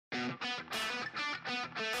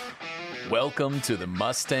Welcome to the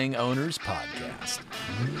Mustang Owners Podcast.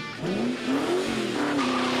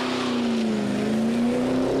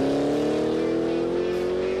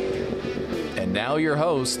 And now your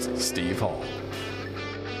host, Steve Hall.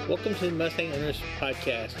 Welcome to the Mustang Owners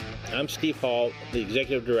Podcast. I'm Steve Hall, the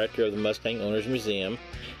Executive Director of the Mustang Owners Museum.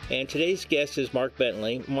 And today's guest is Mark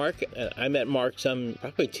Bentley. I met Mark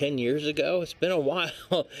probably 10 years ago. It's been a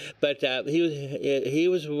while, but he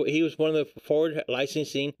was one of the Ford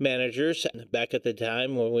licensing managers back at the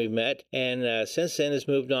time when we met, and since then has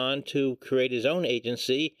moved on to create his own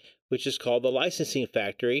agency, which is called the Licensing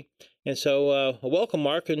Factory. And so, welcome,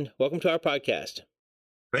 Mark, and welcome to our podcast.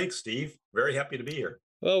 Thanks, Steve. Very happy to be here.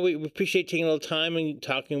 Well, we appreciate taking a little time and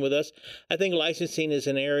talking with us. I think licensing is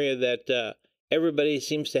an area that everybody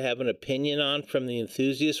seems to have an opinion on from the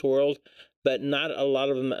enthusiast world, but not a lot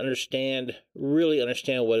of them really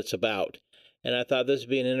understand what it's about. And I thought this would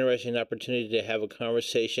be an interesting opportunity to have a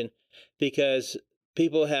conversation, because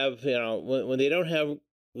people have, when they don't have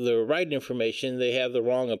the right information, they have the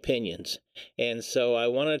wrong opinions. And so I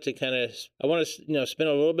want to spend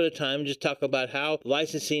a little bit of time just talk about how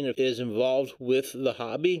licensing is involved with the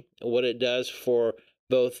hobby, what it does for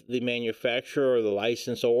both the manufacturer or the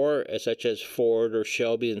licensor, such as Ford or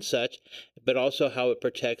Shelby and such, but also how it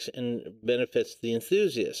protects and benefits the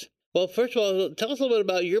enthusiast. Well, first of all, tell us a little bit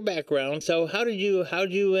about your background. So how did you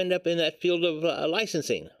end up in that field of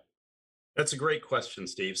licensing? That's a great question,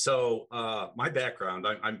 Steve. So my background,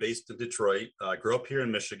 I'm based in Detroit. I grew up here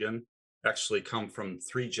in Michigan, actually come from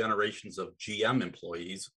 3 generations of GM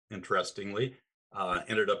employees, interestingly.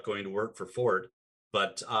 Ended up going to work for Ford.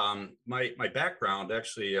 But my background,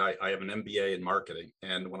 actually, I have an MBA in marketing.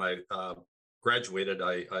 And when I graduated,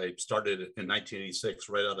 I started in 1986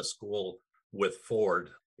 right out of school with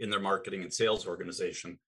Ford in their marketing and sales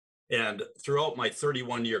organization. And throughout my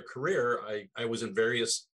 31-year career, I was in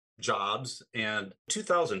various jobs. And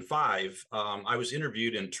 2005, I was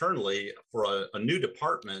interviewed internally for a new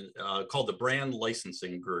department called the Brand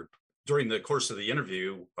Licensing Group. During the course of the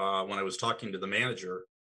interview, when I was talking to the manager,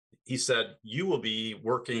 he said, "You will be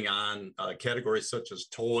working on categories such as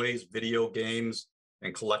toys, video games,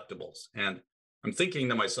 and collectibles." And I'm thinking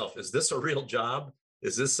to myself, is this a real job?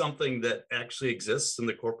 Is this something that actually exists in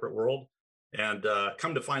the corporate world? And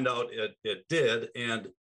come to find out, it did. And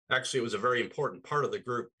actually, it was a very important part of the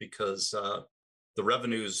group, because the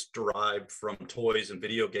revenues derived from toys and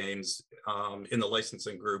video games in the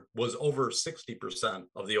licensing group was over 60%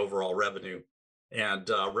 of the overall revenue, and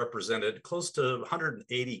represented close to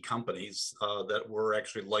 180 companies that were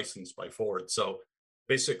actually licensed by Ford. So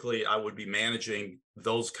basically, I would be managing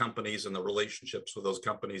those companies and the relationships with those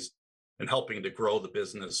companies and helping to grow the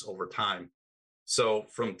business over time. So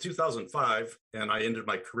from 2005, and I ended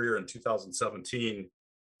my career in 2017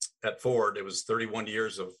 at Ford. It was 31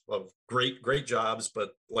 years of great jobs,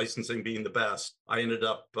 but licensing being the best. I ended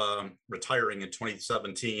up retiring in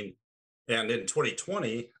 2017. And in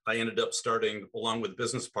 2020, I ended up starting, along with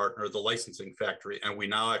business partner, the Licensing Factory. And we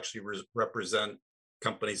now actually represent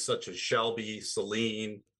companies such as Shelby,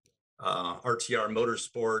 Saleen, RTR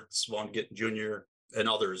Motorsports, Vaughn Gittin Jr., and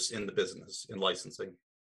others in the business in licensing.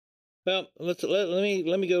 Well, let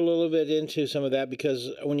me go a little bit into some of that, because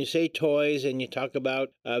when you say toys and you talk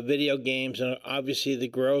about video games, and obviously the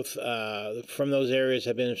growth from those areas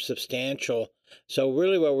have been substantial. So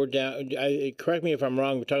really, what we're down, correct me if I'm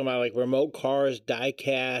wrong, we're talking about like remote cars,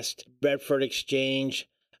 die-cast, Bedford Exchange,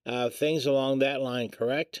 things along that line,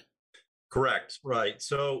 correct? Correct, right.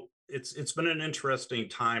 So it's been an interesting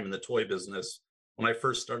time in the toy business. When I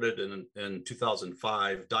first started in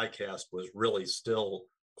 2005, die-cast was really still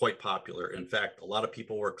quite popular. In fact, a lot of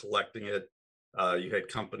people were collecting it. You had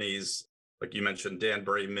companies, like you mentioned,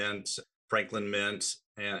 Danbury Mint, Franklin Mint,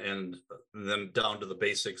 and then down to the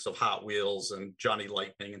basics of Hot Wheels and Johnny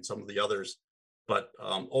Lightning and some of the others. But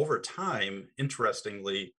over time,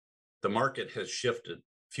 interestingly, the market has shifted.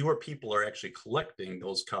 Fewer people are actually collecting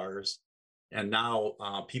those cars. And now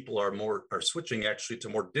people are switching actually to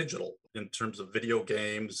more digital in terms of video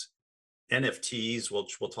games, NFTs,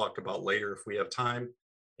 which we'll talk about later if we have time,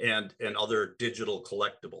 and other digital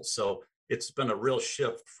collectibles. So it's been a real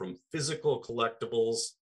shift from physical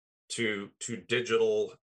collectibles to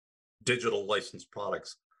digital licensed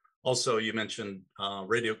products. Also, you mentioned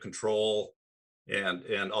radio control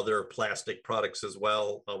and other plastic products as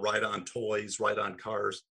well, ride-on toys, ride-on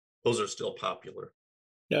cars. Those are still popular.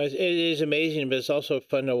 No, it is amazing, but it's also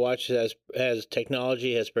fun to watch as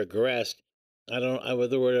technology has progressed. I don't, I would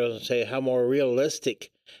the word I was say how more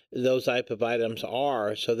realistic those type of items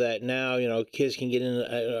are, so that now, kids can get in,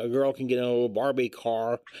 a girl can get in a little Barbie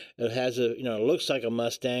car. It has it looks like a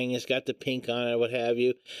Mustang. It's got the pink on it, what have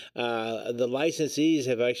you. The licensees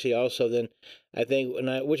have actually also then, I think,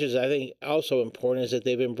 which is I think also important, is that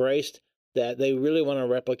they've embraced that they really want to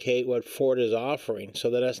replicate what Ford is offering, so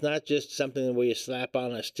that it's not just something where you slap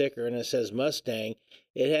on a sticker and it says Mustang.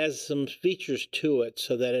 It has some features to it,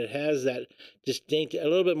 so that it has that a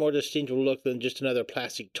little bit more distinctive look than just another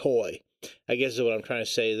plastic toy. I guess is what I'm trying to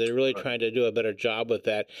say. They're really trying to do a better job with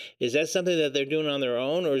that. Is that something that they're doing on their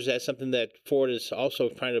own, or is that something that Ford is also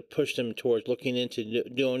trying to push them towards looking into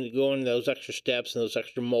going those extra steps and those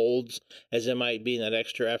extra molds, as it might be in that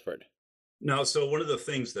extra effort? No, so one of the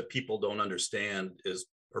things that people don't understand is,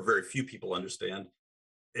 or very few people understand,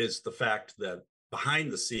 is the fact that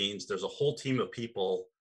behind the scenes, there's a whole team of people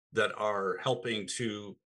that are helping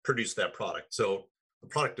to produce that product. So the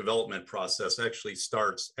product development process actually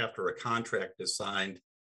starts after a contract is signed.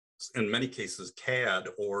 In many cases, CAD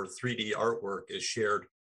or 3D artwork is shared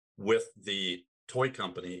with the toy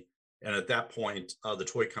company. And at that point, the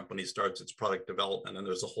toy company starts its product development. And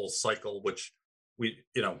there's a whole cycle, which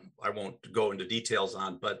I won't go into details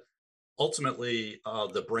on, but ultimately,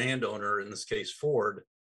 the brand owner, in this case, Ford,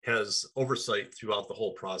 has oversight throughout the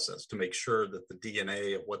whole process to make sure that the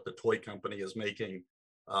DNA of what the toy company is making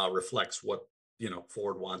reflects what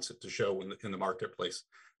Ford wants it to show in the marketplace.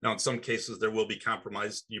 Now, in some cases, there will be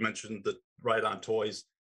compromise. You mentioned the ride-on toys;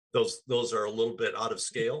 those are a little bit out of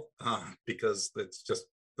scale because it's just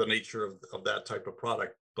the nature of that type of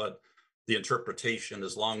product. But the interpretation,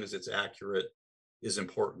 as long as it's accurate, is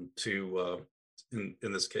important to in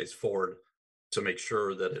this case Ford, to make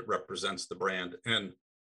sure that it represents the brand. And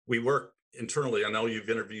we work internally. I know you've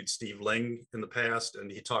interviewed Steve Ling in the past,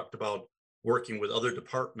 and he talked about working with other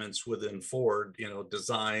departments within Ford,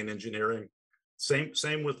 design, engineering.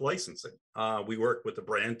 Same with licensing. We work with the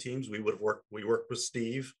brand teams. We worked with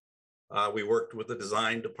Steve. We worked with the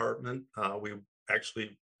design department. We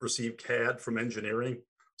actually received CAD from engineering.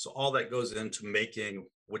 So all that goes into making,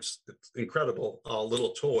 which is incredible,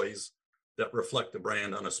 little toys that reflect the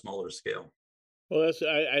brand on a smaller scale. Well,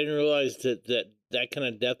 I didn't realize that kind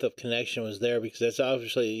of depth of connection was there, because that's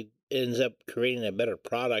obviously ends up creating a better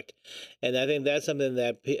product. And I think that's something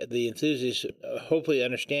that the enthusiasts hopefully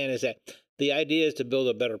understand, is that the idea is to build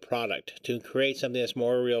a better product, to create something that's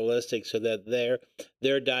more realistic, so that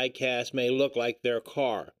their die cast may look like their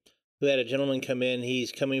car. We had a gentleman come in.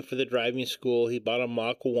 He's coming for the driving school. He bought a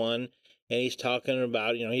Mach 1, and he's talking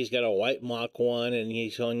about, he's got a white Mach 1, and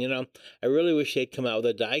he's going, I really wish they'd come out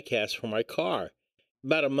with a die cast for my car.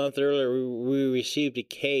 About a month earlier, we received a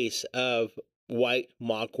case of white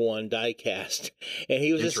Mach 1 diecast, and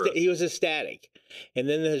he was ecstatic. And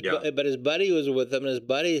then his buddy was with him, and his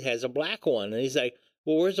buddy has a black one, and he's like,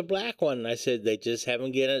 "Well, where's the black one?" And I said, "They just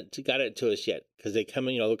haven't got it to us yet, because they come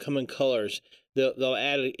in, they'll come in colors. They'll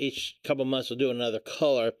add each couple months. They'll do another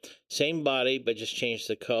color, same body, but just change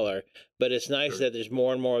the color." But it's nice that there's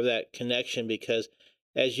more and more of that connection, because,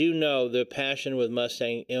 as you know, the passion with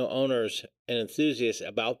Mustang owners and enthusiasts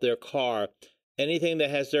about their car, anything that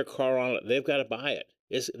has their car on it, they've got to buy it.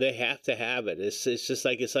 They have to have it. It's just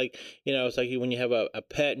like it's like when you have a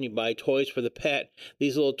pet and you buy toys for the pet.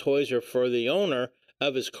 These little toys are for the owner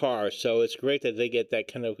of his car. So it's great that they get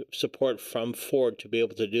that kind of support from Ford to be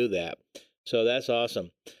able to do that. So that's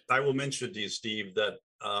awesome. I will mention to you, Steve, that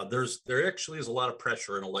there actually is a lot of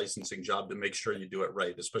pressure in a licensing job to make sure you do it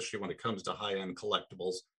right, especially when it comes to high-end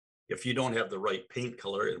collectibles. If you don't have the right paint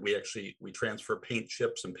color, we transfer paint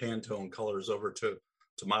chips and Pantone colors over to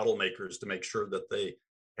model makers to make sure that they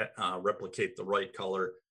replicate the right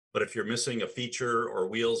color. But if you're missing a feature, or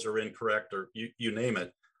wheels are incorrect, or you name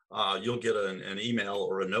it, you'll get an email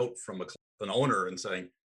or a note from an owner and saying,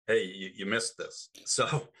 "Hey, you missed this."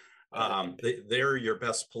 So they're your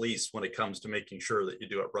best police when it comes to making sure that you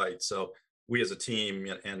do it right. So we as a team,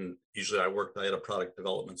 and usually I had a product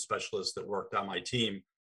development specialist that worked on my team.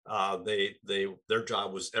 Their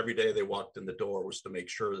job was, every day they walked in the door, was to make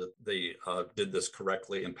sure that they did this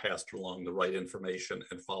correctly and passed along the right information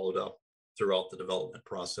and followed up throughout the development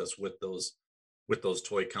process with those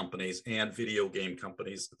toy companies and video game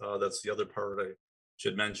companies. That's the other part I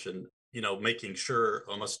should mention. Making sure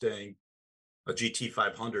a Mustang, a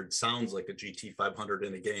GT500, sounds like a GT500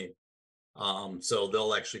 in a game. So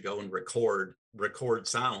they'll actually go and record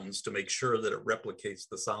sounds to make sure that it replicates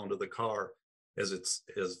the sound of the car as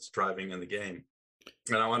it's driving in the game.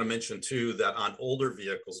 And I want to mention too that on older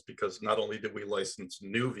vehicles, because not only did we license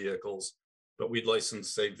new vehicles, but we'd license,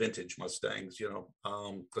 say, vintage Mustangs,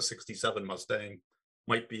 the 67 Mustang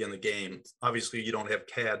might be in the game. Obviously, you don't have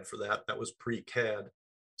CAD for that. That was pre-CAD.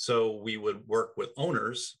 So we would work with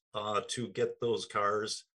owners to get those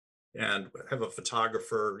cars and have a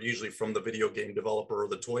photographer, usually from the video game developer or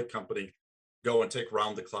the toy company, go and take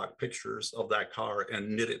round the clock pictures of that car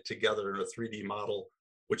and knit it together in a 3D model,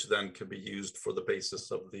 which then can be used for the basis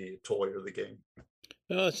of the toy or the game.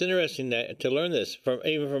 Oh, it's interesting to learn this from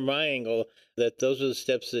even from my angle that those are the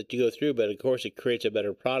steps that you go through, but of course it creates a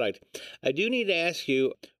better product. I do need to ask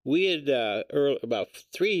you, we had about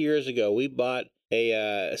 3 years ago, we bought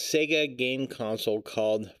a Sega game console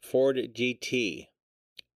called Ford GT.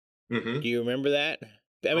 Mm-hmm. Do you remember that?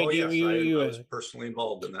 I mean, yes, I was personally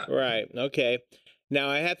involved in that. Right. Okay. Now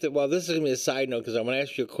I have to. Well, this is gonna be a side note because I'm gonna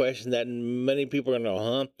ask you a question that many people are gonna know.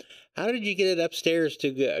 Huh? How did you get it upstairs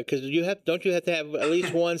to go? Because don't you have to have at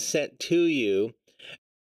least one sent to you?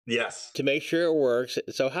 Yes. To make sure it works.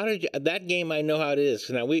 So how did you? That game I know how it is.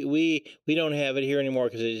 Now we don't have it here anymore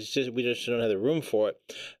because we just don't have the room for it.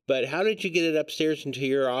 But how did you get it upstairs into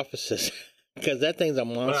your offices? Because that thing's a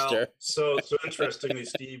monster. Well, so interestingly,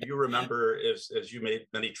 Steve, you remember as you made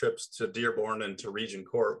many trips to Dearborn and to Regent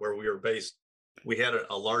Court, where we were based, we had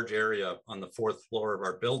a large area on the fourth floor of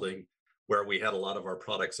our building where we had a lot of our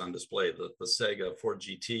products on display. The Sega Ford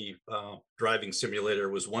GT driving simulator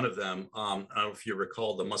was one of them. I don't know if you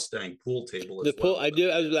recall the Mustang pool table. The pool, I do.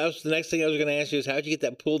 That was the next thing I was going to ask you is how'd you get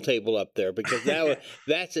that pool table up there? Because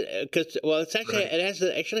that's it's actually right.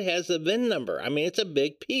 It actually has the VIN number. I mean, it's a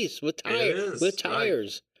big piece with tires.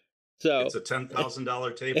 Right. So it's a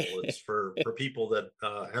 $10,000 table. It's for people that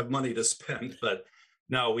have money to spend, but.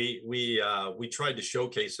 No, we tried to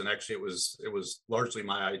showcase, and actually it was largely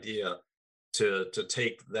my idea to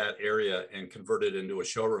take that area and convert it into a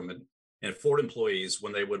showroom. And Ford employees,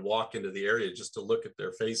 when they would walk into the area, just to look at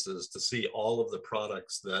their faces, to see all of the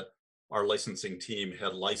products that our licensing team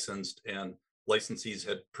had licensed and licensees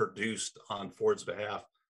had produced on Ford's behalf,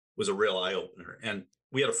 was a real eye opener. And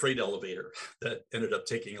we had a freight elevator that ended up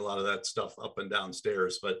taking a lot of that stuff up and down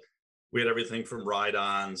stairs, but we had everything from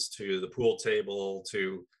ride-ons to the pool table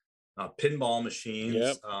to pinball machines.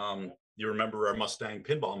 Yep. You remember our Mustang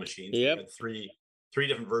pinball machines? Yep. We had three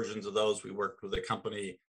different versions of those. We worked with a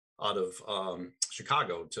company out of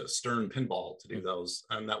Chicago, to Stern Pinball, to do those,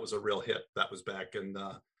 and that was a real hit. That was back in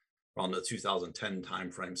around the 2010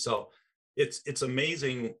 timeframe. So it's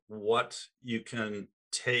amazing what you can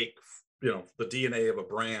take, the DNA of a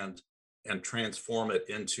brand and transform it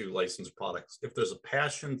into licensed products. If there's a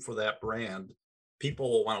passion for that brand,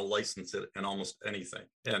 people will want to license it in almost anything.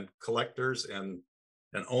 And collectors and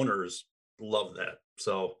owners love that.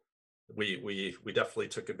 So we definitely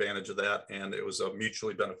took advantage of that, and it was a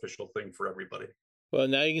mutually beneficial thing for everybody. Well,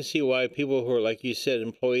 now you can see why people who are, like you said,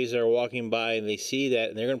 employees that are walking by and they see that,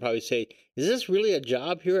 and they're going to probably say, "Is this really a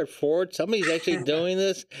job here at Ford? Somebody's actually doing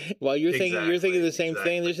this." While you're thinking the same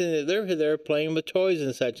thing. They're playing with toys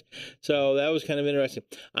and such. So that was kind of interesting.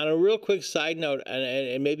 On a real quick side note,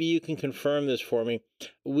 and maybe you can confirm this for me,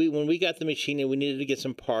 when we got the machine and we needed to get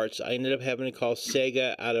some parts, I ended up having to call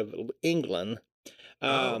Sega out of England.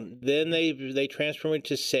 Then they transferred me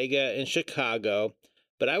to Sega in Chicago.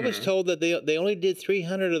 But I was told that they only did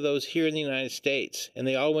 300 of those here in the United States, and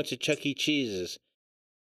they all went to Chuck E. Cheese's.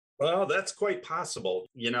 Well, that's quite possible.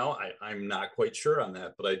 I'm not quite sure on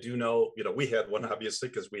that, but I do know, we had one, obviously,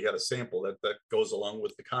 because we had a sample that goes along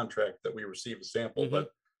with the contract that we received a sample,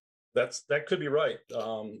 but that could be right.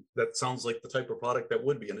 That sounds like the type of product that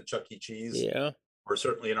would be in a Chuck E. Cheese, or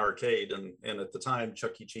certainly an arcade. And at the time,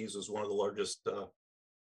 Chuck E. Cheese was one of the largest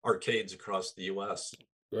arcades across the U.S.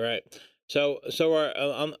 Right. So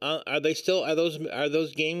are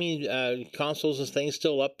those gaming consoles and things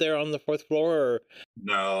still up there on the fourth floor? Or?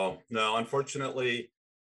 No, unfortunately.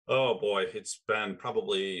 Oh boy, it's been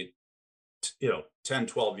probably 10,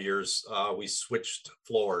 12 years. We switched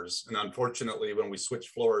floors, and unfortunately, when we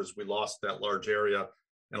switched floors, we lost that large area,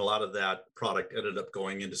 and a lot of that product ended up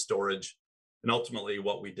going into storage. And ultimately,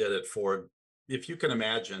 what we did at Ford, if you can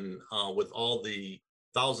imagine, with all the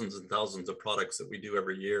thousands and thousands of products that we do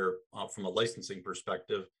every year, from a licensing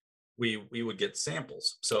perspective, we would get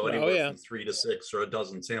samples. So anywhere from 3 to 6 or a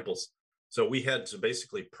dozen samples. So we had to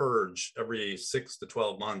basically purge every 6 to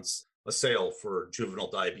 12 months a sale for juvenile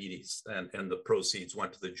diabetes, and the proceeds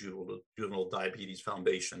went to the Juvenile Diabetes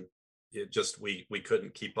Foundation. It just, we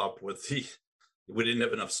couldn't keep up with we didn't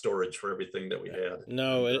have enough storage for everything that we had.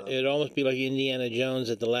 No, And it'd almost be like Indiana Jones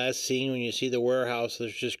at the last scene when you see the warehouse.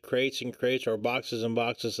 There's just crates and crates or boxes and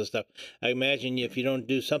boxes of stuff. I imagine if you don't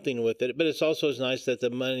do something with it, but it's also nice that the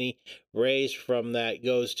money raised from that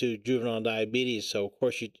goes to juvenile diabetes. So of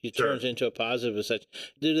course it sure. turns into a positive as such.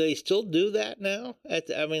 Do they still do that now?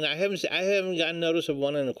 I mean, I haven't gotten notice of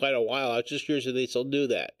one in quite a while. I was just curious if they still do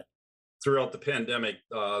that. Throughout the pandemic,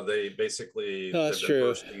 they basically Oh, that's they've been true.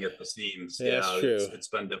 bursting at the seams. Yeah, that's true. It's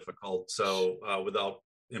been difficult. So without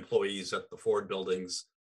employees at the Ford buildings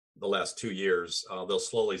the last 2 years, they'll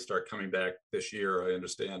slowly start coming back this year, I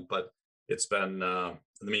understand. But it's been in the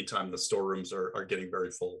meantime, the storerooms are getting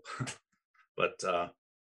very full. But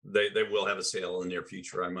they will have a sale in the near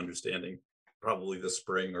future, I'm understanding, probably this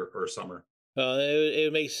spring or summer.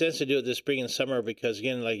 It makes sense to do it this spring and summer because,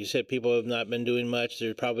 again, like you said, people have not been doing much.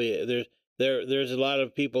 There's a lot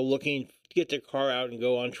of people looking to get their car out and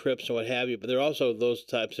go on trips and what have you. But they're also those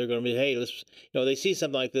types. They're going to be, hey, let's, they see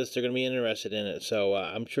something like this, they're going to be interested in it. So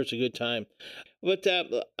I'm sure it's a good time. But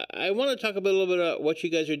I want to talk a little bit about what you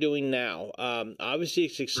guys are doing now. Obviously,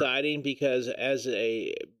 it's exciting because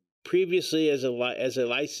previously as a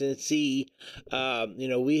licensee,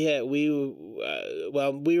 we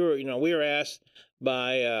were asked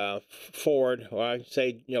by Ford, or I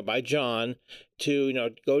say by John,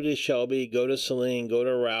 to go to Shelby, go to Saleen, go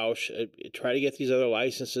to Roush, try to get these other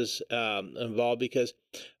licenses involved because,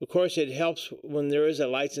 of course, it helps when there is a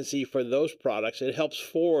licensee for those products. It helps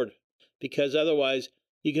Ford because otherwise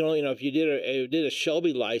you can only if you did a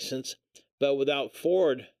Shelby license, but without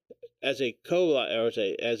Ford as a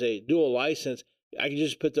as a dual license, I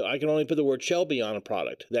can only put the word Shelby on a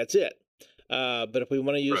product. That's it. But if we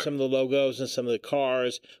want to use Right. some of the logos and some of the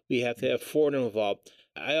cars, we have to have Ford involved.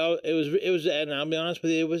 It was, and I'll be honest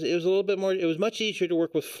with you, it was a little bit more. It was much easier to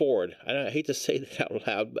work with Ford. I hate to say that out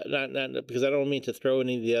loud, but not because I don't mean to throw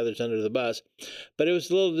any of the others under the bus, but it was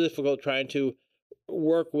a little difficult trying to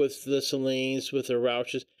work with the Saleens, with the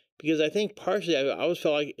Roushes, because I think partially I always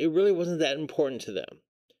felt like it really wasn't that important to them.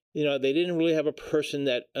 They didn't really have a person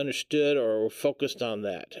that understood or focused on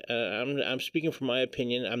that. I'm speaking from my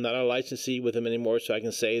opinion. I'm not a licensee with them anymore, so I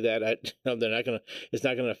can say that it's not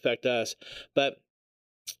gonna affect us. But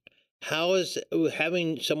how is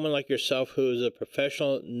having someone like yourself who is a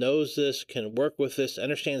professional, knows this, can work with this,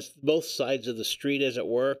 understands both sides of the street, as it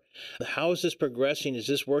were? How is this progressing? Is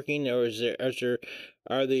this working, or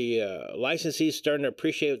are the licensees starting to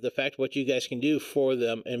appreciate the fact what you guys can do for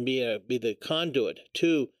them and be the conduit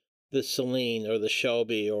to the Saleen or the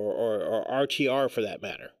Shelby or RTR for that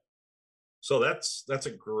matter? So that's a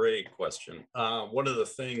great question. One of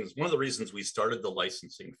the reasons we started the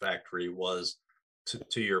licensing factory was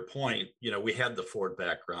to your point. We had the Ford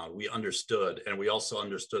background, we understood, and we also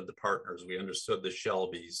understood the partners. We understood the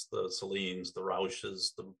Shelbys, the Saleens, the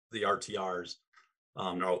Roushes, the RTRs.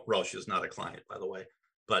 No, Roush is not a client, by the way,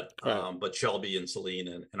 but Right. but Shelby and Saleen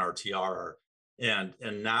and RTR are.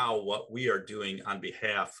 And now what we are doing on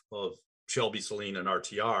behalf of Shelby, Saleen, and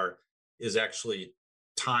RTR is actually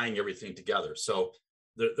tying everything together. So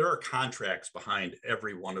there are contracts behind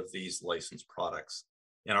every one of these licensed products.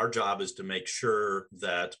 And our job is to make sure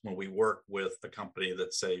that when we work with the company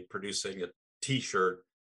that's, say, producing a t-shirt,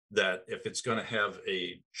 that if it's going to have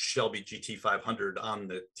a Shelby GT500 on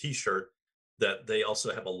the t-shirt, that they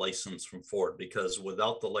also have a license from Ford, because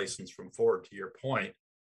without the license from Ford, to your point,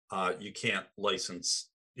 you can't license,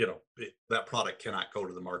 that product cannot go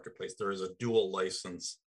to the marketplace. There is a dual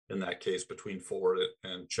license in that case between Ford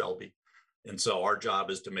and Shelby. And so our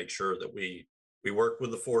job is to make sure that we work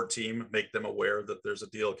with the Ford team, make them aware that there's a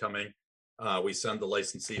deal coming. We send the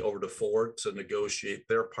licensee over to Ford to negotiate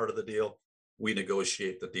their part of the deal. We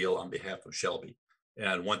negotiate the deal on behalf of Shelby.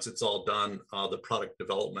 And once it's all done, the product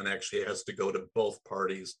development actually has to go to both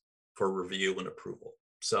parties for review and approval.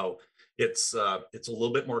 So it's a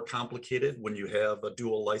little bit more complicated when you have a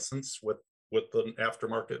dual license with an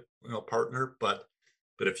aftermarket partner, but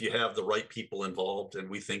if you have the right people involved, and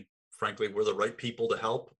we think, frankly, we're the right people to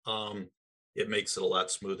help, it makes it a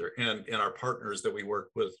lot smoother. And our partners that we work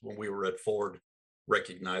with when we were at Ford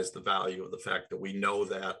recognize the value of the fact that we know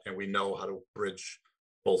that, and we know how to bridge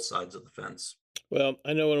both sides of the fence. Well,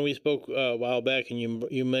 I know when we spoke a while back, and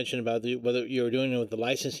you mentioned about whether you were doing it with the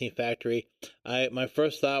licensing factory, my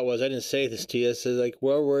first thought was, I didn't say this to you. I said, like,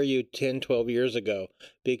 where were you 10, 12 years ago?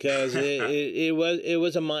 Because it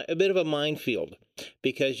was a bit of a minefield,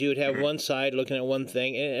 because you would have one side looking at one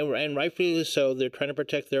thing, and rightfully so, they're trying to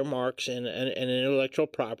protect their marks and intellectual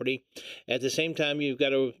property. At the same time, you've got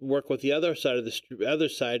to work with the other side of the other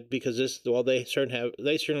side, because they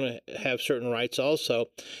certainly have certain rights also.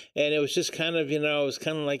 And it was just kind of, it was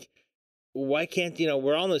kind of like why can't,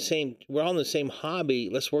 we're all in the same hobby.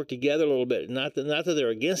 Let's work together a little bit. Not that they're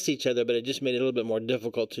against each other, but it just made it a little bit more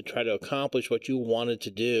difficult to try to accomplish what you wanted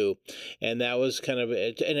to do. And that was kind of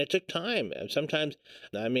it. And it took time. And sometimes,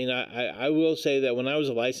 I mean, I will say that when I was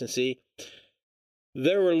a licensee,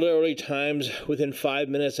 there were literally times within 5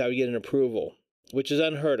 minutes I would get an approval, which is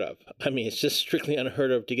unheard of. I mean, it's just strictly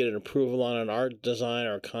unheard of to get an approval on an art design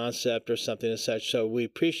or a concept or something as such. So we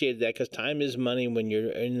appreciated that because time is money when you're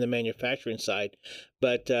in the manufacturing side.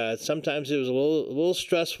 But sometimes it was a little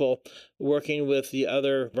stressful working with the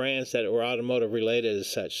other brands that were automotive related as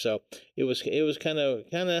such. So it was kind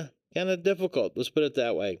of difficult. Let's put it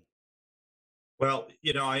that way. Well,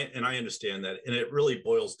 I understand that, and it really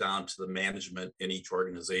boils down to the management in each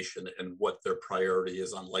organization and what their priority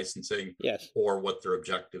is on licensing Yes. or what their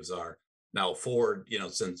objectives are. Now, Ford,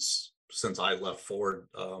 since I left Ford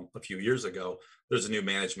a few years ago, there's a new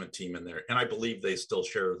management team in there, and I believe they still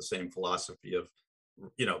share the same philosophy of,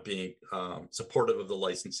 being supportive of the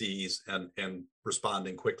licensees and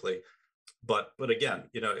responding quickly. But again,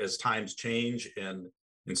 as times change and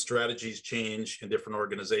strategies change in different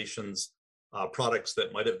organizations, products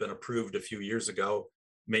that might have been approved a few years ago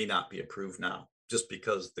may not be approved now, just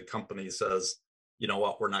because the company says, you know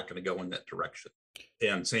what, we're not going to go in that direction.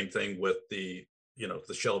 And same thing with the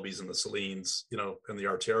Shelbys and the Celines, and the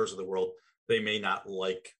RTRs of the world. They may not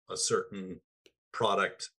like a certain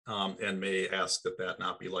product, and may ask that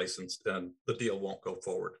not be licensed, and the deal won't go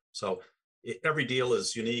forward. So every deal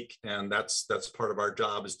is unique, and that's part of our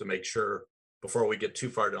job, is to make sure before we get too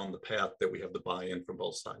far down the path that we have the buy-in from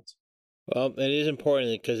both sides. Well, it is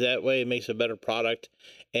important because that way it makes a better product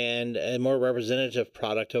and a more representative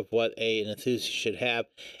product of what an enthusiast should have.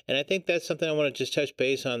 And I think that's something I want to just touch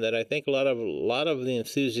base on. That I think a lot of the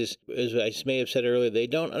enthusiasts, as I may have said earlier, they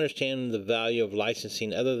don't understand the value of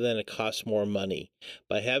licensing other than it costs more money.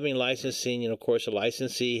 By having licensing, of course, a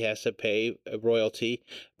licensee has to pay a royalty,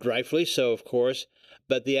 rightfully so, of course.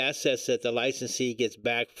 But the assets that the licensee gets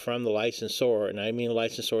back from the licensor, and I mean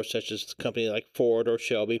licensors such as companies like Ford or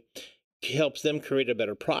Shelby, helps them create a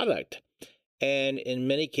better product, and in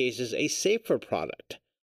many cases a safer product.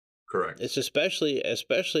 Correct. It's especially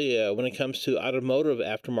when it comes to automotive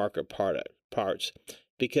aftermarket parts,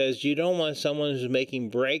 because you don't want someone who's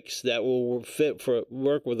making brakes that will fit for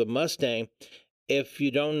work with a Mustang if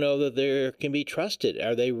you don't know that they can be trusted.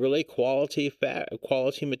 Are they really quality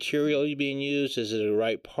material being used? Is it the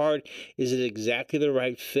right part? Is it exactly the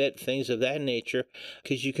right fit? Things of that nature,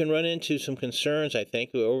 because you can run into some concerns, I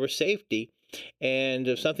think, over safety. And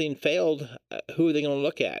if something failed, who are they going to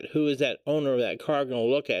look at? Who is that owner of that car going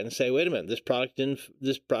to look at and say, "Wait a minute, this product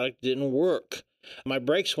didn't work. My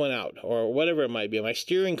brakes went out," or whatever it might be. My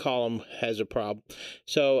steering column has a problem.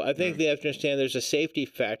 So I think they have to understand there's a safety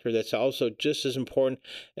factor that's also just as important.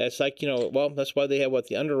 It's like, well, that's why they have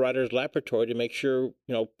the underwriter's laboratory to make sure,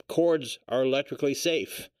 cords are electrically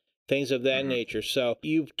safe, things of that nature. So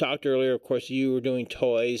you talked earlier, of course, you were doing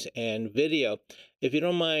toys and video. If you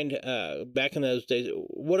don't mind, back in those days,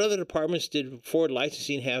 what other departments did Ford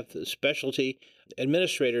Licensing have specialty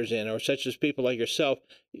administrators in, or such as people like yourself?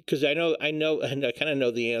 Because I know, and I kind of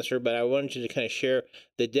know the answer, but I wanted you to kind of share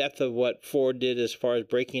the depth of what Ford did as far as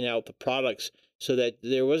breaking out the products, so that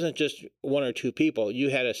there wasn't just one or two people.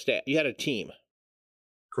 You had a team.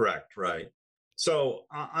 Correct. Right. So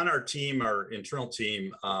on our team, our internal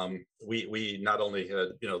team, we not only had,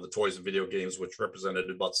 the toys and video games, which represented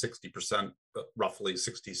about 60%, roughly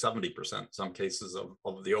 60-70%, in some cases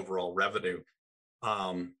of the overall revenue,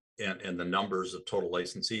 and the numbers of total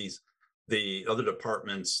licensees. The other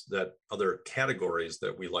departments, other categories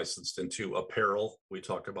that we licensed into: apparel, we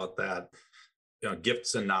talk about that,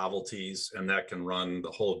 gifts and novelties, and that can run the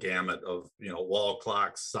whole gamut of, wall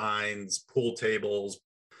clocks, signs, pool tables,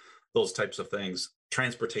 those types of things.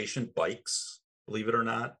 Transportation, bikes, believe it or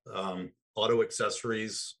not, auto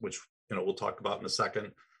accessories, which, we'll talk about in a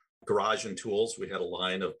second. Garage and tools, we had a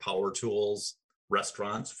line of power tools.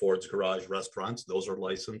 Restaurants, Ford's Garage restaurants, those are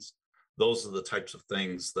licensed. Those are the types of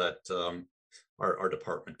things that our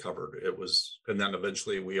department covered. And then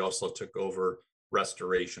eventually we also took over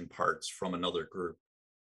restoration parts from another group,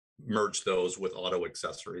 merged those with auto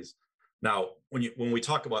accessories. Now, when we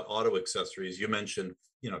talk about auto accessories, you mentioned,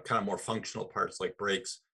 kind of more functional parts like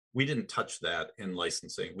brakes. We didn't touch that in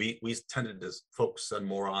licensing. We tended to focus on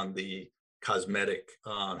more on the cosmetic,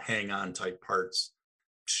 hang-on type parts,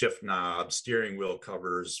 shift knobs, steering wheel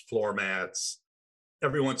covers, floor mats.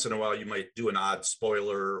 Every once in a while, you might do an odd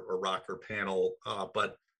spoiler or rocker panel,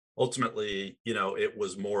 but ultimately, it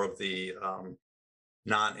was more of the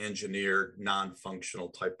non-engineered, non-functional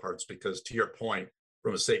type parts, because to your point,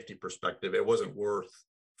 from a safety perspective, it wasn't worth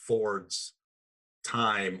Ford's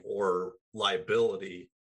time or liability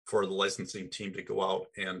for the licensing team to go out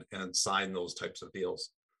and sign those types of deals.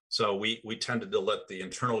 So we tended to let the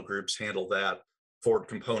internal groups handle that. Ford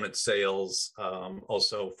Component Sales,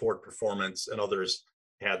 also Ford Performance, and others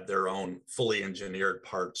had their own fully engineered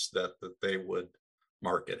parts that they would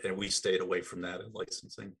market, and we stayed away from that in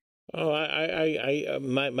licensing. Oh,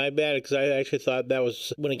 my bad, because I actually thought that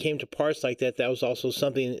was when it came to parts like that. That was also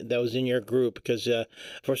something that was in your group, because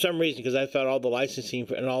for some reason, because I thought all the licensing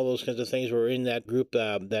and all those kinds of things were in that group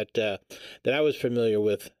that I was familiar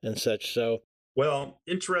with and such. So, Well,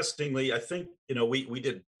 interestingly, I think, we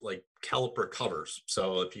did like caliper covers.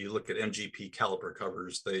 So if you look at MGP caliper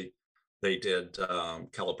covers, they did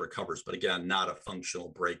caliper covers, but again, not a functional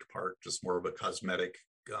brake part, just more of a cosmetic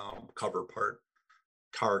cover part.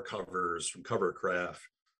 Car covers from Covercraft,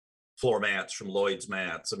 floor mats from Lloyd's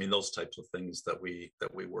Mats. I mean, those types of things that we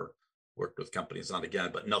worked with companies on, again,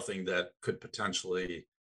 but nothing that could potentially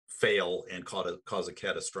fail and cause a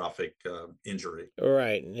catastrophic injury.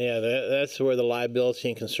 right, yeah, that's where the liability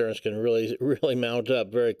and concerns can really really mount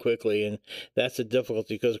up very quickly, and that's the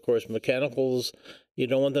difficulty because, of course, mechanicals, you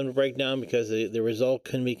don't want them to break down because the result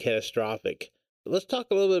can be catastrophic. Let's talk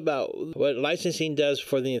a little bit about what licensing does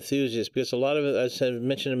for the enthusiast, because a lot of it, as I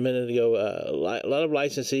mentioned a minute ago, a lot of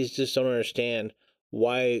licensees just don't understand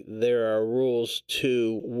why there are rules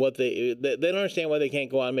to what they don't understand why they can't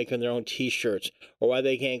go out and make their own T-shirts, or why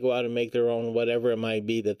they can't go out and make their own whatever it might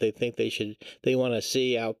be that they think they want to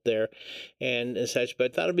see out there and such.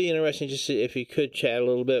 But I thought it'd be interesting just if you could chat a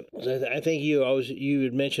little bit. I think you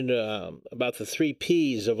had mentioned about the 3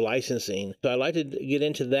 Ps of licensing, so I'd like to get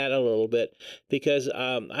into that a little bit, because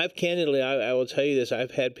I've candidly, I will tell you this,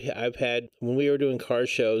 I've had when we were doing car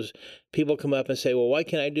shows, people come up and say, well, why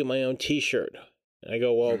can't I do my own T-shirt? And I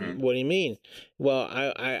go, well, Mhm. what do you mean? Well,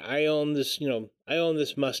 I own this, I own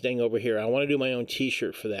this Mustang over here. I want to do my own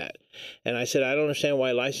T-shirt for that. And I said, I don't understand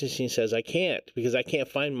why licensing says I can't, because I can't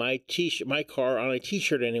find my T-shirt, my car on a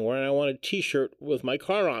T-shirt anywhere, and I want a T-shirt with my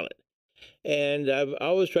car on it. And I've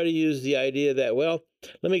always tried to use the idea that, well,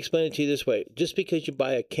 let me explain it to you this way. Just because you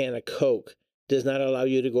buy a can of Coke does not allow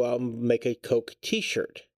you to go out and make a Coke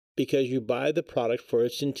T-shirt, because you buy the product for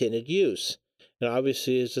its intended use. And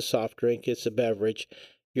obviously, it's a soft drink, it's a beverage.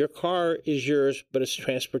 Your car is yours, but it's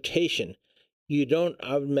transportation. You don't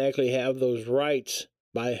automatically have those rights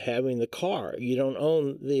by having the car. You don't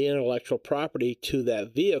own the intellectual property to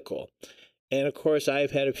that vehicle. And of course, I've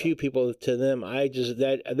had a few people to them.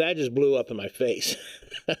 That just blew up in my face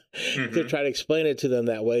to Mhm. try to explain it to them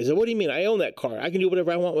that way. So, what do you mean? I own that car. I can do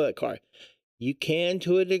whatever I want with that car. You can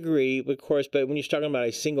to a degree, of course, but when you're talking about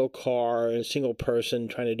a single car and a single person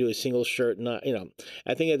trying to do a single shirt, not,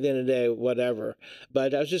 I think at the end of the day, whatever.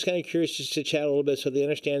 But I was just kind of curious just to chat a little bit so they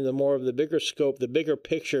understand the more of the bigger scope, the bigger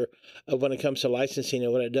picture of when it comes to licensing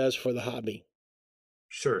and what it does for the hobby.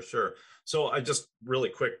 Sure, sure. So I just really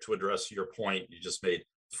quick to address your point you just made.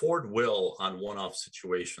 Ford will, on one-off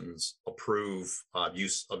situations, approve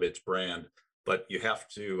use of its brand, but you have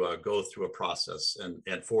to go through a process.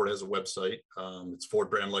 And Ford has a website. It's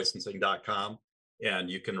fordbrandlicensing.com,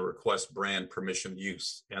 and you can request brand permission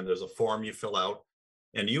use. And there's a form you fill out,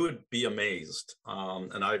 and you would be amazed.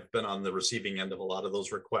 And I've been on the receiving end of a lot of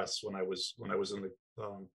those requests when I was in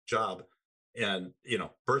the job. And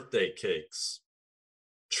birthday cakes,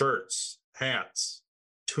 shirts, hats,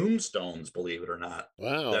 tombstones, believe it or not,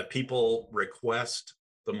 Wow. that people request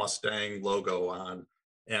the Mustang logo on.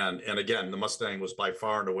 And again, the Mustang was by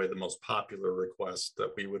far and away the most popular request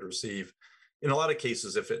that we would receive. In a lot of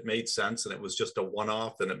cases, if it made sense and it was just a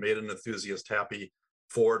one-off and it made an enthusiast happy,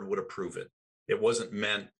 Ford would approve it. It wasn't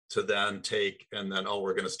meant to then take and then, oh,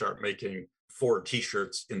 we're going to start making Ford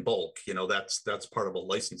t-shirts in bulk. That's part of a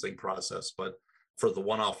licensing process. But for the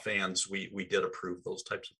one-off fans, we did approve those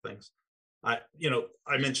types of things. You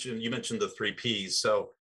mentioned the 3 Ps.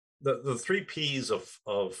 So the 3 Ps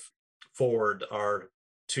of Ford are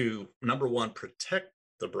to, number one, protect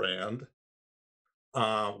the brand,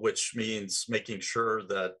 which means making sure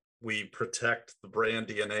that we protect the brand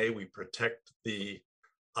DNA, we protect the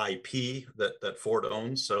IP that Ford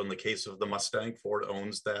owns. So in the case of the Mustang, Ford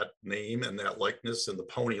owns that name and that likeness and the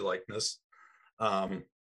pony likeness, um,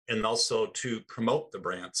 and also to promote the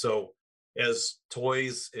brand. So as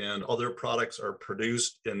toys and other products are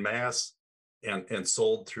produced in mass and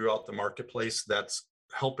sold throughout the marketplace, that's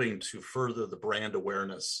helping to further the brand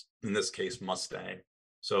awareness, in this case, Mustang.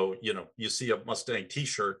 So, you see a Mustang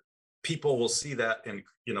t-shirt, people will see that. And,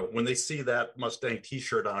 when they see that Mustang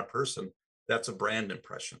t-shirt on a person, that's a brand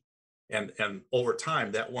impression. And over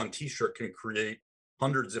time, that one t-shirt can create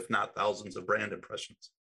hundreds, if not thousands of brand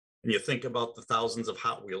impressions. and you think about the thousands of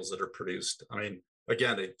Hot Wheels that are produced. I mean,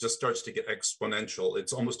 again, it just starts to get exponential.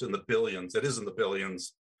 It's almost in the billions. It is in the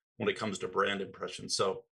billions when it comes to brand impressions.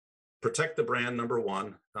 So protect the brand, number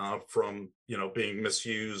one, from being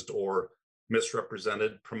misused or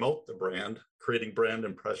misrepresented. Promote the brand, creating brand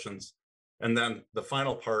impressions, and then the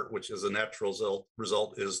final part, which is a natural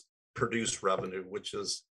result, is produce revenue, which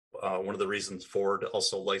is one of the reasons Ford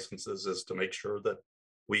also licenses, is to make sure that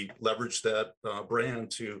we leverage that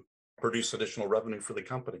brand to produce additional revenue for the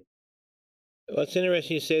company. Well, it's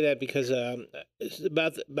interesting you say that because it's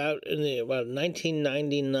about in the about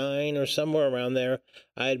 1999 or somewhere around there,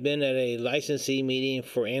 I had been at a licensee meeting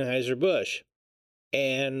for Anheuser-Busch,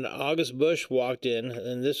 and August Busch walked in,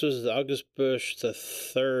 and this was August Busch the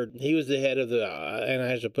third. He was the head of the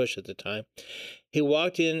Anheuser-Busch at the time. He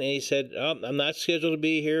walked in and he said, "Oh, I'm not scheduled to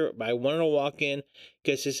be here, but I wanted to walk in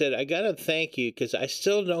because," he said, "I got to thank you because I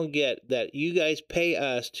still don't get that you guys pay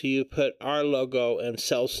us to put our logo and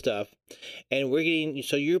sell stuff, and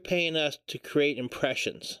so you're paying us to create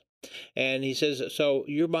impressions." And he says, "So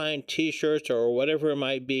you're buying T-shirts or whatever it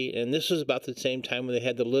might be." And this was about the same time when they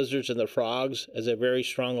had the lizards and the frogs as a very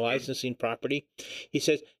strong licensing property. He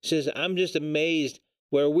says, "I'm just amazed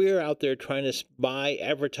where we're out there trying to buy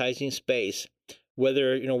advertising space,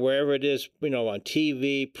 whether, wherever it is, on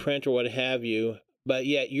TV, print, or what have you, but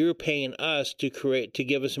yet you're paying us to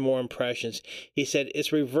give us more impressions." He said,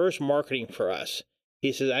 "It's reverse marketing for us."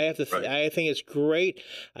 He says, "I think it's great.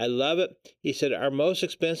 I love it." He said, "Our most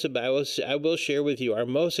expensive, I will share with you, our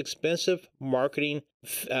most expensive marketing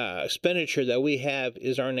expenditure that we have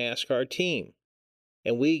is our NASCAR team.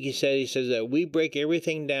 And he says that we break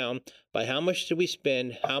everything down by how much do we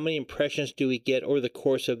spend, how many impressions do we get over the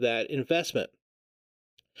course of that investment."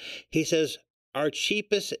 He says, "Our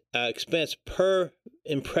cheapest expense per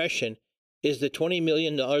impression is the $20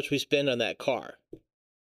 million we spend on that car."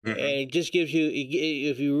 Mm-hmm. And it just gives you,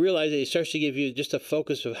 if you realize it starts to give you just a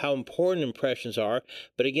focus of how important impressions are.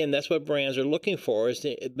 But again, that's what brands are looking for, is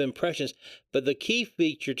the impressions. But the key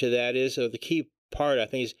feature to that is, or the key part, I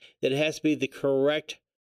think, is that it has to be the correct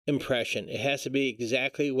impression. It has to be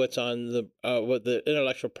exactly what's on what the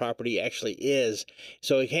intellectual property actually is.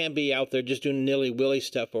 So it can't be out there just doing nilly-willy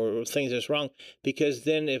stuff or things that's wrong, because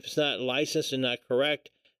then if it's not licensed and not correct,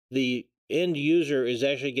 the end user is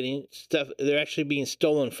actually getting stuff. They're actually being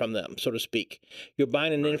stolen from them, so to speak. You're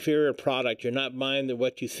buying an inferior product. You're not buying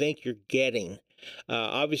what you think you're getting.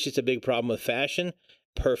 Obviously, it's a big problem with fashion,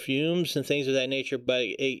 perfumes, and things of that nature, but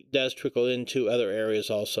it does trickle into other areas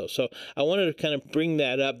also. So I wanted to kind of bring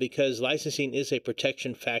that up because licensing is a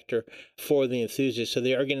protection factor for the enthusiast. So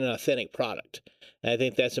they are getting an authentic product. And I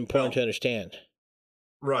think that's important to understand.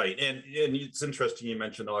 Right. And it's interesting you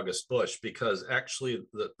mentioned August Busch, because actually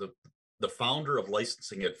the founder of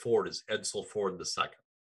licensing at Ford is Edsel Ford II.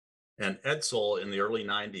 And Edsel in the early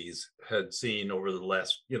 90s had seen over the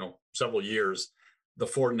last, several years, the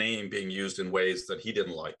Ford name being used in ways that he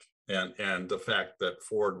didn't like. And the fact that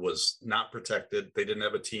Ford was not protected, they didn't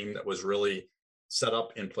have a team that was really set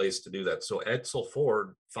up in place to do that. So Edsel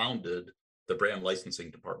Ford founded the brand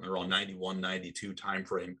licensing department around 91, 92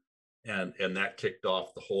 timeframe. And that kicked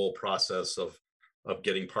off the whole process of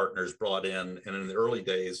getting partners brought in. And in the early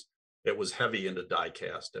days, it was heavy into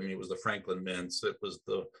die-cast. I mean, it was the Franklin Mints, it was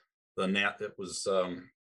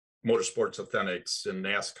Motorsports Authentics and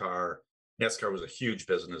NASCAR. NASCAR was a huge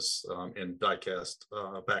business in die-cast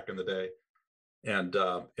back in the day, and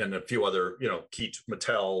a few other, key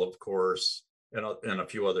Mattel, of course, and a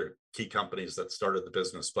few other key companies that started the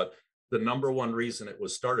business. But the number one reason it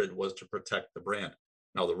was started was to protect the brand.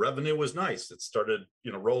 Now the revenue was nice. It started,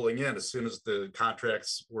 rolling in as soon as the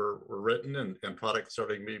contracts were written and products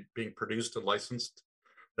started being produced and licensed.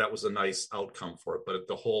 That was a nice outcome for it. But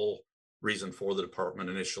the whole reason for the department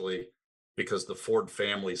initially, because the Ford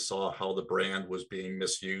family saw how the brand was being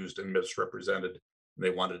misused and misrepresented, and they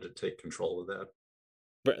wanted to take control of that.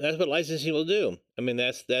 That's what licensing will do. I mean,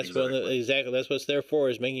 that's exactly. That's what it's there for,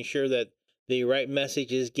 is making sure that the right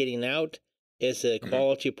message is getting out. It's a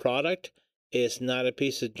quality product. It's not a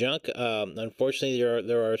piece of junk. Unfortunately,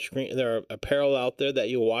 there are apparel out there that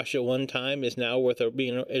you wash at one time is now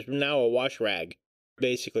is now a wash rag,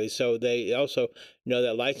 basically. So they also know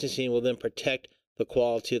that licensing will then protect the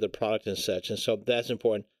quality of the product and such, and so that's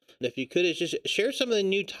important. If you could, just share some of the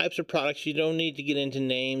new types of products. You don't need to get into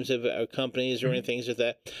names of companies or anything like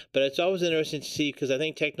that, but it's always interesting to see, because I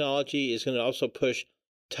think technology is going to also push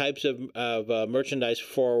types of merchandise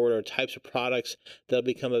forward, or types of products that'll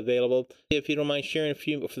become available. If you don't mind sharing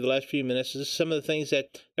for the last few minutes, this is some of the things that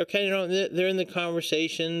they're kind of, they're in the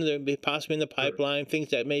conversation, they're possibly in the pipeline,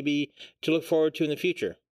 things that may be to look forward to in the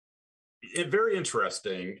future. Very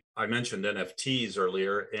interesting. I mentioned NFTs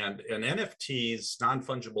earlier, and NFTs,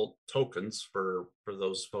 non-fungible tokens, for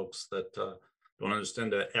those folks that don't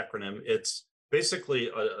understand the acronym, it's basically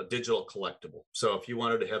a digital collectible. So if you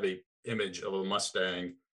wanted to have a image of a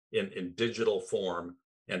Mustang in digital form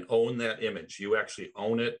and own that image, you actually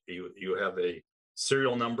own it. You have a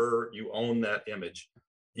serial number, you own that image.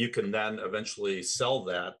 You can then eventually sell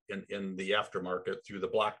that in the aftermarket through the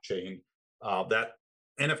blockchain. That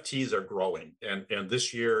NFTs are growing, and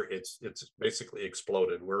this year it's basically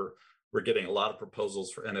exploded. We're getting a lot of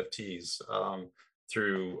proposals for NFTs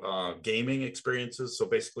through gaming experiences. So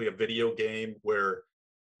basically, a video game where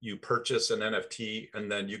you purchase an NFT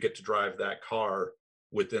and then you get to drive that car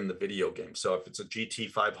within the video game. So if it's a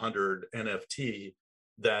GT500 NFT,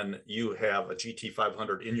 then you have a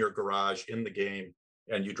GT500 in your garage in the game,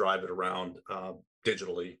 and you drive it around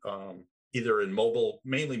digitally, either in mobile,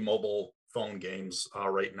 mainly mobile phone games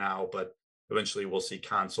right now, but eventually we'll see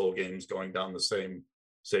console games going down the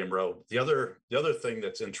same road. The other thing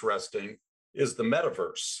that's interesting is the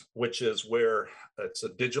metaverse, which is where it's a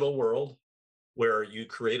digital world where you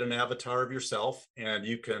create an avatar of yourself and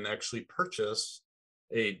you can actually purchase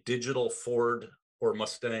a digital Ford or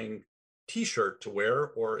Mustang t-shirt to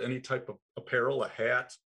wear, or any type of apparel, a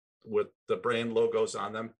hat with the brand logos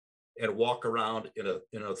on them, and walk around in a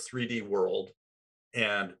 3D world.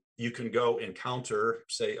 And you can go encounter,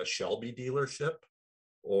 say, a Shelby dealership,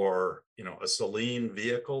 or a Celine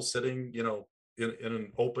vehicle sitting in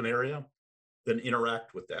an open area, then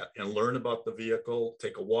interact with that and learn about the vehicle,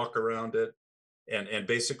 take a walk around it, and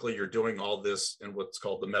basically you're doing all this in what's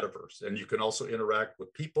called the metaverse. And you can also interact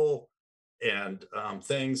with people and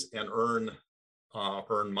things, and earn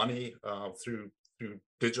money through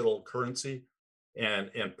digital currency,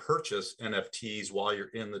 and purchase NFTs while you're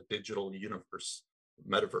in the digital universe,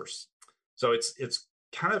 metaverse. So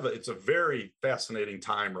it's a very fascinating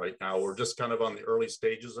time right now. We're just kind of on the early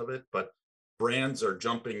stages of it, but brands are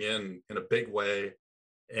jumping in a big way.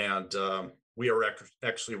 And we are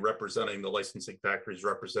actually representing, the licensing factory is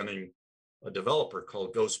representing a developer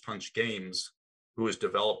called Ghost Punch Games, who is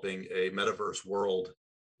developing a metaverse world,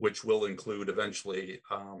 which will include eventually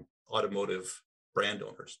automotive brand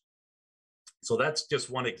owners. So that's just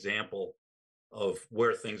one example of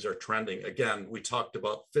where things are trending. Again, we talked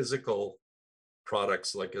about physical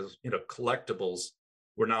products like collectibles.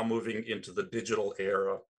 We're now moving into the digital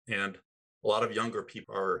era, and a lot of younger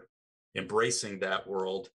people are embracing that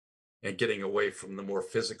world and getting away from the more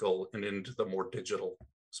physical and into the more digital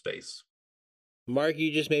space. Mark,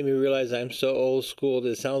 you just made me realize I'm so old school that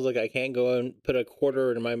it sounds like I can't go and put a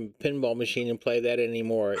quarter in my pinball machine and play that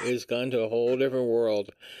anymore. It's gone to a whole different world.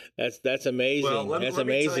 That's amazing. Well, let that's me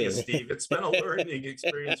amazing. tell you, Steve, it's been a learning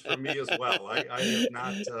experience for me as well.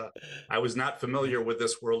 I was not familiar with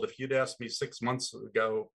this world. If you'd asked me 6 months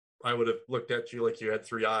ago, I would have looked at you like you had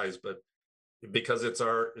three eyes. But because it's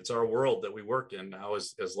our world that we work in now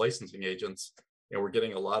as licensing agents, and we're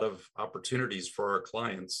getting a lot of opportunities for our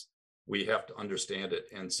clients, we have to understand it.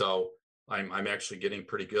 And so I'm actually getting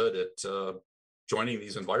pretty good at joining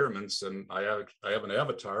these environments. And I have an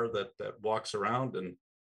avatar that walks around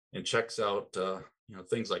and checks out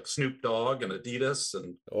things like Snoop Dogg and Adidas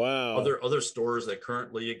and wow, other stores that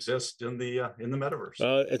currently exist in the metaverse.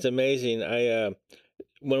 Well, it's amazing.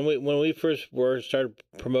 When we first started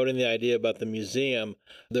promoting the idea about the museum,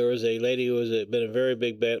 there was a lady who been a very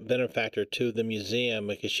big benefactor to the museum,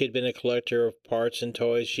 because she had been a collector of parts and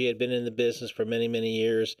toys. She had been in the business for many, many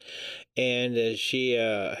years, and she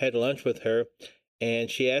had lunch with her,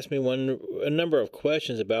 and she asked me a number of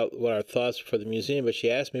questions about what our thoughts for the museum. But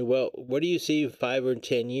she asked me, well, what do you see 5 or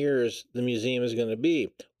 10 years the museum is going to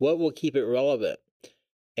be? What will keep it relevant?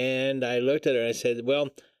 And I looked at her and I said, well,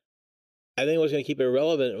 I think what's going to keep it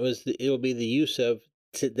relevant it will be the use of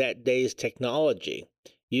that day's technology.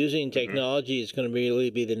 Using technology is going to really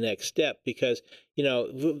be the next step, because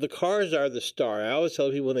the cars are the star. I always tell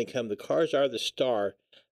people when they come, the cars are the star,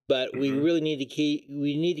 but we really need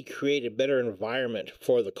to create a better environment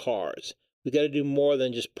for the cars. We got to do more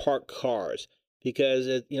than just park cars, because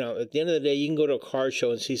at the end of the day, you can go to a car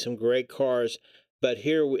show and see some great cars. But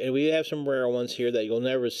here, and we have some rare ones here that you'll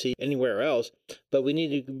never see anywhere else, but we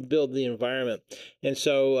need to build the environment. And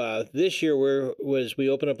so this year, we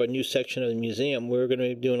open up a new section of the museum, we're going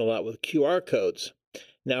to be doing a lot with QR codes.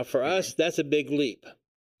 Now, for us, that's a big leap.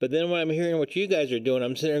 But then when I'm hearing what you guys are doing,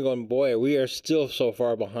 I'm sitting there going, boy, we are still so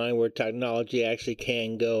far behind where technology actually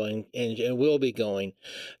can go and will be going.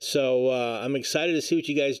 So I'm excited to see what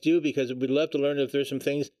you guys do, because we'd love to learn if there's some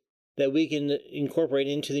things that we can incorporate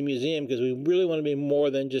into the museum, because we really want to be more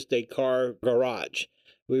than just a car garage.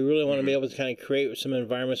 We really want to be able to kind of create some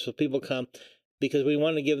environments so people come because we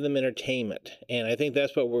want to give them entertainment. And I think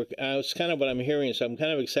that's what it's kind of what I'm hearing. So I'm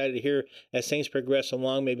kind of excited to hear as things progress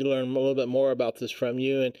along, maybe learn a little bit more about this from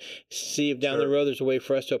you and see if down the road there's a way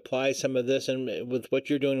for us to apply some of this and with what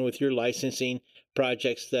you're doing with your licensing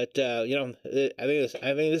projects that, I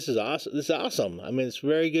think this is awesome. This is awesome. I mean, it's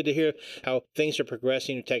very good to hear how things are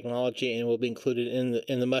progressing in technology and will be included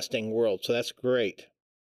in the Mustang world. So that's great.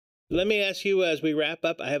 Let me ask you as we wrap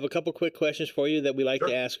up, I have a couple quick questions for you that we like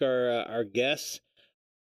to ask our guests.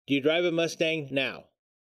 Do you drive a Mustang now?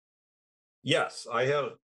 Yes, I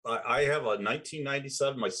have. I have a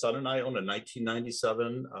 1997. My son and I own a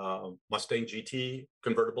 1997 Mustang GT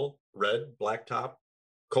convertible, red, blacktop,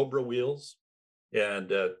 Cobra wheels, and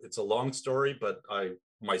it's a long story. But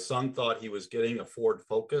my son thought he was getting a Ford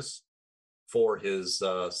Focus for his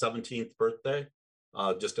 17th birthday,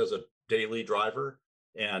 just as a daily driver.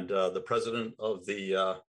 And the president of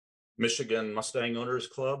the Michigan Mustang Owners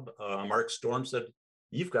Club, Mark Storm, said,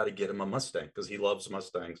 "You've got to get him a Mustang because he loves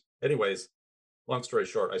Mustangs." Anyways, long story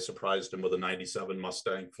short, I surprised him with a 97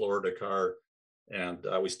 Mustang Florida car, and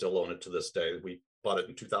we still own it to this day. We bought it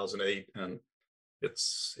in 2008, and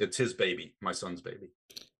it's his baby, my son's baby.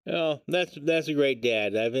 Oh, that's a great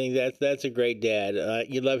dad. I think that's a great dad.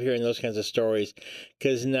 You love hearing those kinds of stories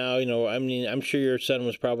because now, I mean, I'm sure your son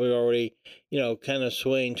was probably already, kind of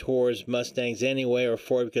swaying towards Mustangs anyway or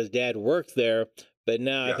Ford because dad worked there. But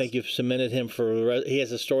now I think you've cemented him he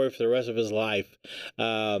has a story for the rest of his life.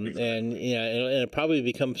 Exactly. And it'll probably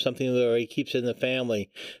become something where he keeps it in the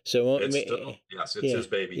family. So it's his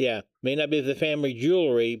baby. Yeah. May not be the family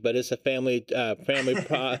jewelry, but it's a family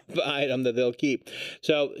item that they'll keep.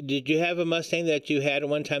 So did you have a Mustang that you had at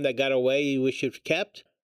one time that got away you wish you'd kept?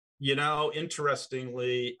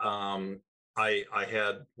 Interestingly, I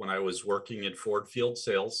had, when I was working in Ford field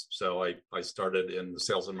sales, so I started in the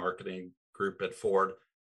sales and marketing group at Ford,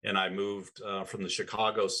 and I moved from the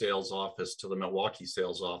Chicago sales office to the Milwaukee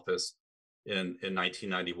sales office in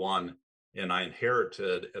 1991, and I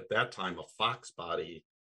inherited at that time a Fox body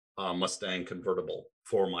Mustang convertible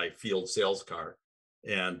for my field sales car,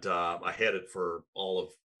 and I had it for all of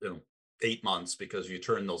 8 months because you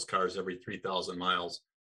turn those cars every 3,000 miles.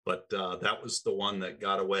 But that was the one that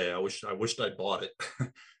got away. I wished I'd bought it,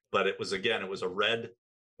 but it was a red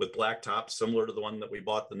with black top, similar to the one that we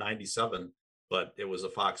bought, the 97, but it was a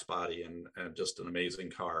Fox body and just an amazing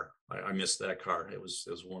car. I missed that car. It was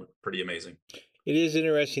pretty amazing. It is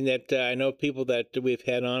interesting that I know people that we've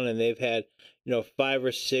had on and they've had, 5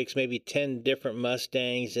 or 6, maybe 10 different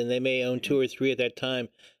Mustangs, and they may own 2 or 3 at that time.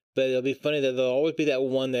 But it'll be funny that there'll always be that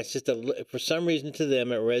one that's just for some reason to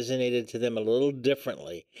them, it resonated to them a little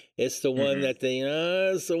differently. It's the one that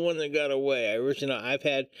it's the one that got away. I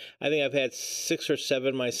think I've had 6 or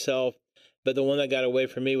 7 myself, but the one that got away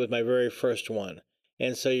from me was my very first one.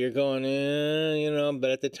 And so you're going,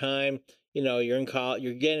 but at the time, you're in college,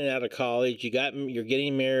 you're getting out of college, you're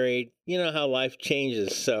getting married, how life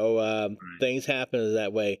changes. So things happen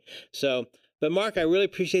that way. So, but Mark, I really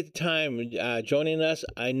appreciate the time joining us.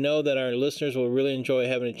 I know that our listeners will really enjoy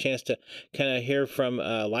having a chance to kind of hear from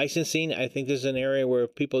licensing. I think this is an area where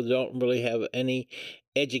people don't really have any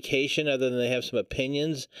education other than they have some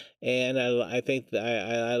opinions, and I think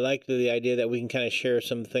I like the idea that we can kind of share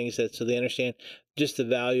some things so they understand just the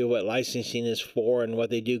value of what licensing is for and what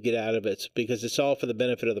they do get out of it, because it's all for the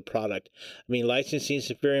benefit of the product. I mean, licensing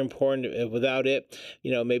is very important. Without it,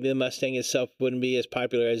 maybe the Mustang itself wouldn't be as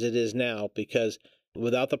popular as it is now, because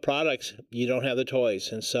without the products, you don't have the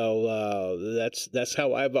toys. And so that's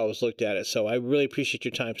how I've always looked at it. So I really appreciate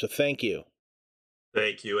your time. So thank you.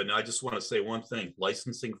 Thank you. And I just want to say one thing: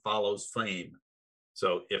 licensing follows fame.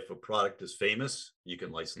 So if a product is famous, you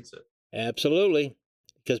can license it. Absolutely.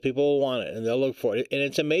 Because people will want it and they'll look for it. And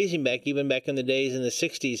it's amazing even back in the days in the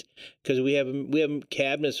 60s, because we have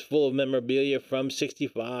cabinets full of memorabilia from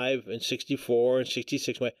 65 and 64 and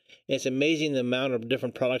 66. And it's amazing the amount of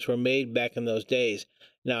different products were made back in those days.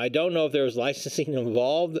 Now, I don't know if there was licensing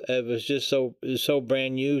involved. It was just so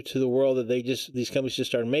brand new to the world that these companies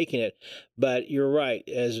just started making it. But you're right.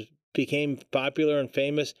 As it became popular and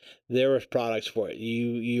famous, there was products for it.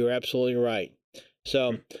 You're absolutely right.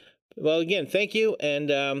 So, well, again, thank you,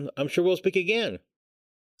 and I'm sure we'll speak again.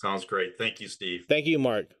 Sounds great. Thank you, Steve. Thank you,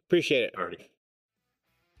 Mark. Appreciate it. Alrighty.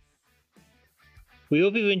 We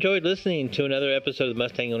hope you've enjoyed listening to another episode of the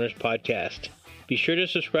Mustang Owners Podcast. Be sure to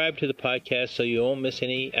subscribe to the podcast so you won't miss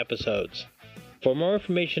any episodes. For more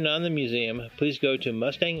information on the museum, please go to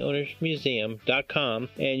MustangOwnersMuseum.com,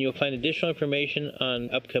 and you'll find additional information on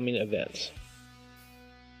upcoming events.